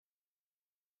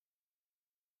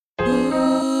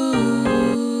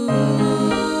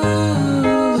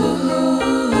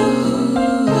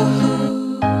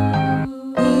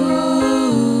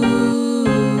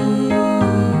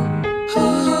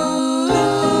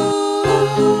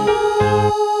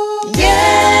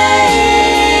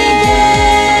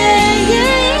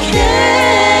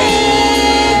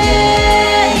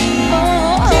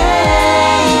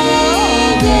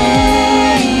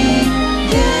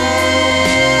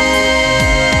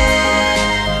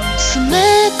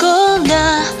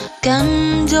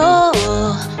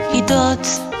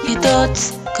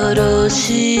つ殺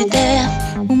して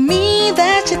生み出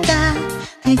した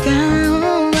笑顔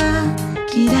は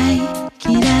嫌い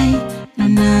嫌いな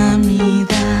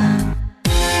涙。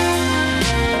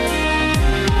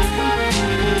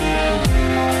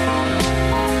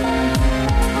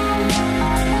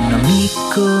飲み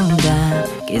込んだ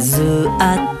傷跡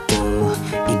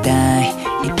痛い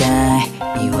痛い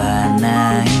言わな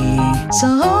い。そ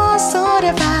うす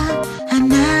ればあ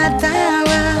なたは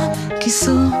気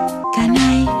づかな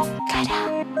いから。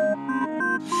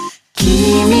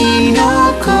君の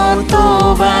言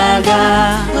葉が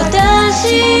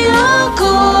私を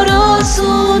殺す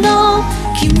の。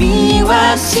君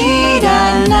は知ら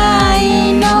な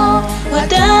いの。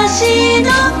私の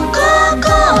心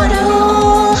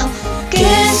消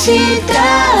した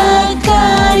明か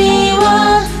りは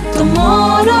灯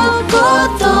るこ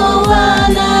とは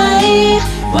ない。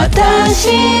私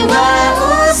は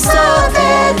嘘で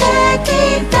でき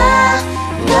た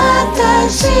私。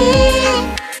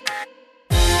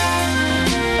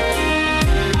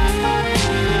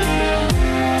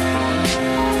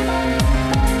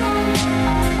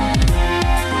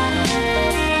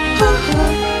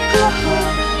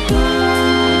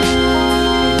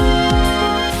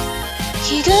気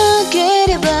がけ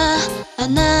ればあ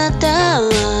なたは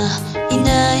い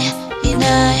ないい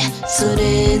ない、そ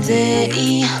れで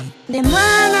いい。でもあ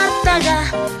なたが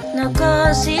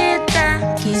残した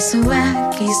傷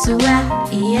は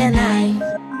言えない。い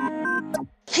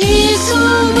つも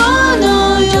の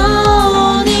よ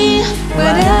うに笑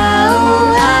う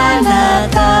あな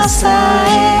たさ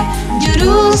え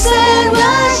許せは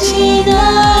しな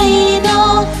いの。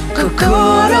心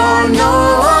の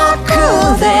奥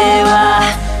では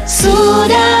辛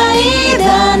いだ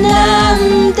なん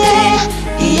て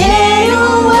言える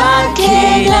わけ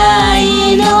ない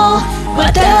の。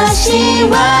私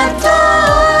は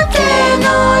時計の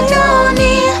ように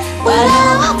笑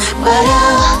う。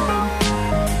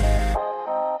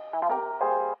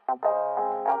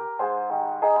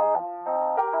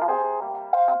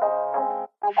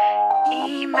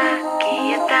今消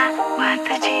えた私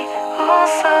放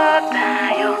送だ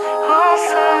よ放送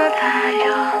だよ。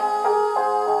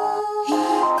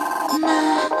今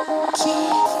消え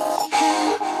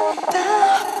た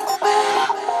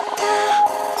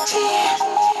私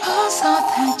放送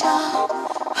だよ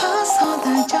放送だ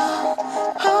よ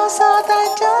放送だ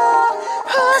よ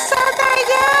放送だ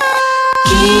よ。君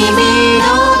の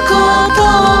言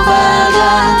葉が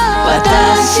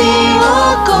私を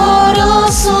殺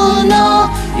すの。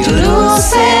許せ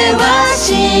はし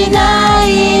ない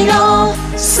の。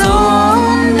そん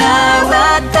な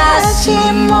私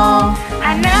もあ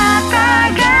なた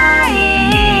がい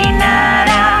いなら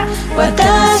私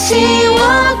を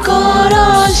殺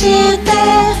して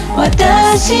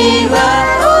私は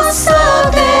嘘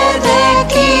でで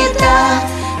きた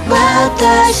私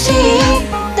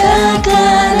だか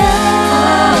ら。